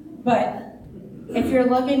block. But if you're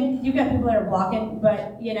looking, you've got people that are blocking,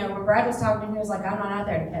 but when Brad was talking to me, he was like, I'm not out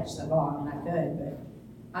there to catch the ball. I mean, I could, but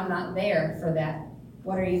I'm not there for that.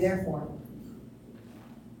 What are you there for?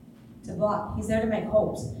 To block. He's there to make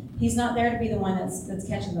holes. He's not there to be the one that's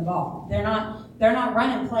catching the ball. They're not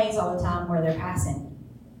running plays all the time where they're passing.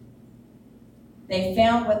 They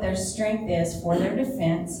found what their strength is for their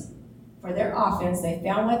defense, for their offense. They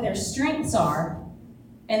found what their strengths are,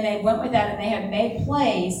 and they went with that, and they have made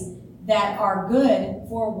plays that are good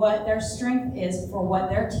for what their strength is, for what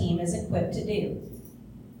their team is equipped to do.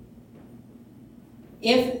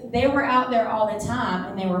 If they were out there all the time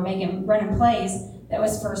and they were running plays that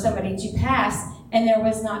was for somebody to pass, and there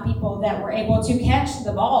was not people that were able to catch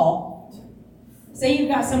the ball. Say you've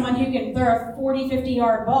got someone who can throw a 40,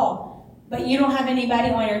 50-yard ball, but you don't have anybody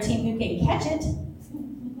on your team who can catch it.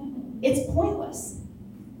 It's pointless.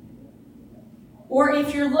 Or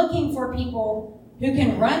if you're looking for people who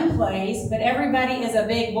can run plays, but everybody is a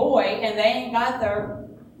big boy and they ain't got the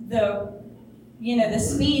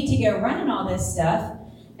speed to go running all this stuff,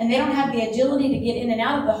 and they don't have the agility to get in and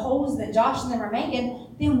out of the holes that Josh and them are making,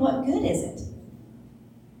 then what good is it?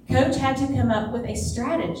 Coach had to come up with a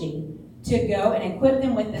strategy to go and equip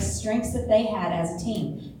them with the strengths that they had as a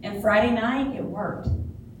team. And Friday night, it worked.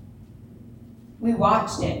 We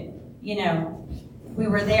watched it. We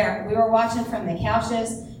were there. We were watching from the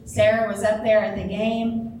couches. Sarah was up there at the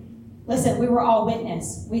game. Listen, we were all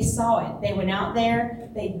witness. We saw it. They went out there.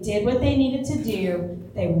 They did what they needed to do.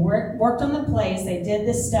 They worked on the plays. They did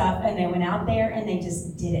this stuff, and they went out there, and they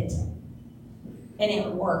just did it. And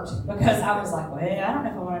it worked, because I was like, well, I don't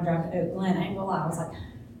know if I want to drive to Oak Glen. I ain't gonna lie. I was like,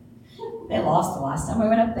 they lost the last time we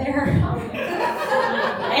went up there. And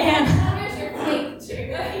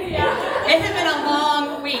it had been a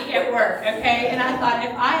long week at work, okay? And I thought,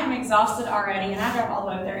 if I am exhausted already and I drive all the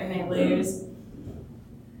way up there and they lose,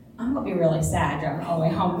 I'm going to be really sad driving all the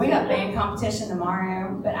way home. We got band competition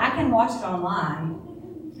tomorrow, but I can watch it online.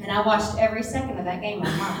 And I watched every second of that game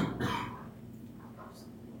online.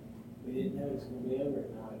 We didn't know it was going to be over at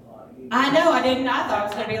 9 o'clock. I know, I didn't. I thought it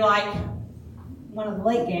was going to be like one of the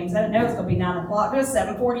late games. I didn't know it was going to be 9 o'clock. It was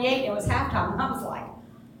 7:48. It was halftime. And I was like,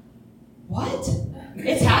 what?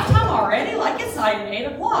 It's halftime already? Like, it's not even 8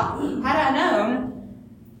 o'clock. Had I known.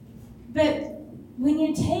 But when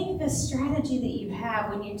you take the strategy that you have,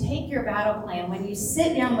 when you take your battle plan, when you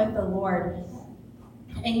sit down with the Lord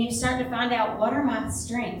and you start to find out, what are my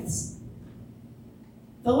strengths?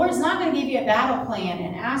 The Lord's not going to give you a battle plan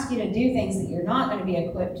and ask you to do things that you're not going to be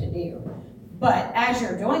equipped to do. But as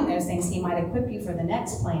you're doing those things, He might equip you for the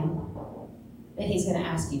next plan that He's going to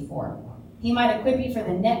ask you for. He might equip you for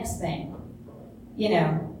the next thing. You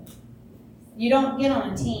know, you don't get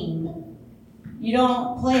on a team. You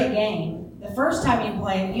don't play a game. The first time you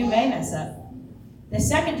play it, you may mess up. The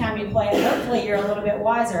second time you play it, hopefully you're a little bit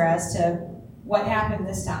wiser as to what happened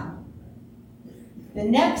this time. The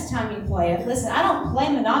next time you play it, listen, I don't play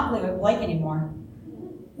Monopoly with Blake anymore.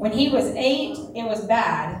 When he was 8, it was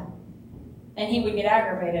bad, and he would get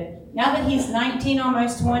aggravated. Now that he's 19,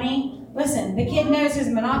 almost 20, listen, the kid knows his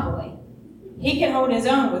Monopoly. He can hold his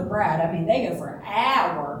own with Brad. I mean, they go for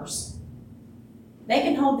hours. They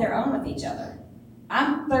can hold their own with each other.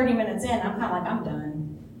 I'm 30 minutes in, I'm kind of like, I'm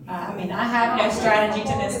done. I mean, I have no strategy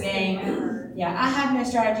to this game. Yeah, I have no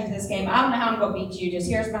strategy to this game. I don't know how I'm going to beat you. Just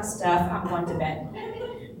here's my stuff. I'm going to bed.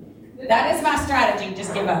 That is my strategy.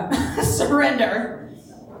 Just give up. Surrender.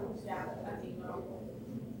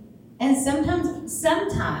 And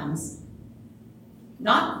sometimes,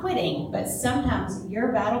 not quitting, but sometimes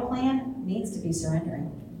your battle plan needs to be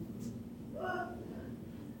surrendering.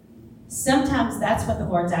 Sometimes that's what the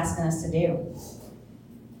Lord's asking us to do,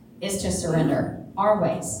 is to surrender our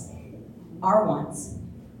ways, our wants,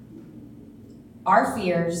 our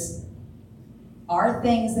fears, our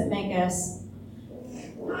things that make us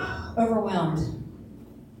overwhelmed.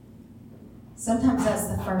 Sometimes that's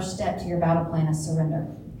the first step to your battle plan, is surrender.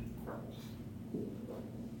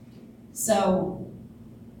 So,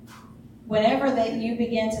 whenever that you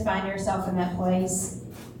begin to find yourself in that place,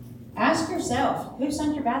 ask yourself, who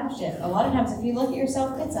sunk your battleship? A lot of times if you look at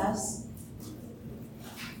yourself, it's us.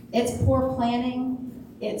 It's poor planning.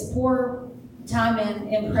 It's poor time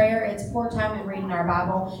in prayer. It's poor time in reading our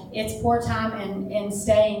Bible. It's poor time in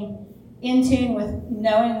staying in tune with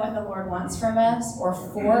knowing what the Lord wants from us or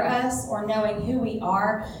for us, or knowing who we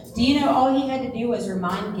are. Do you know all he had to do was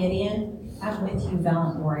remind Gideon, I'm with you,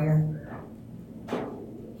 valiant warrior.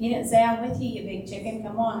 He didn't say, I'm with you, you big chicken.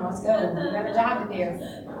 Come on, let's go. We've got a job to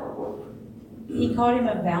do. He called him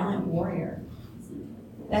a valiant warrior.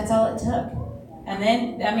 That's all it took. And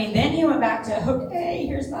then he went back to, okay,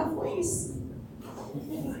 here's my fleece.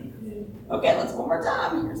 Okay, let's one more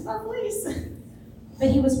time. Here's my fleece. But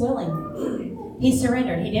he was willing. He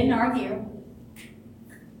surrendered. He didn't argue.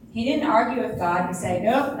 He didn't argue with God and say,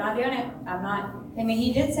 nope, not doing it.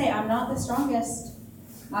 He did say, I'm not the strongest.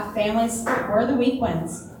 My family's, we're the weak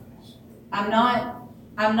ones. I'm not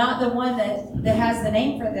the one that has the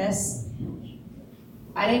name for this.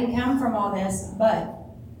 I didn't come from all this, but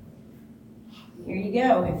here you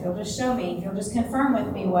go. If you'll just show me, if you'll just confirm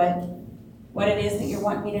with me what it is that you're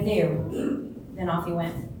wanting me to do, then off he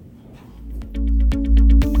went.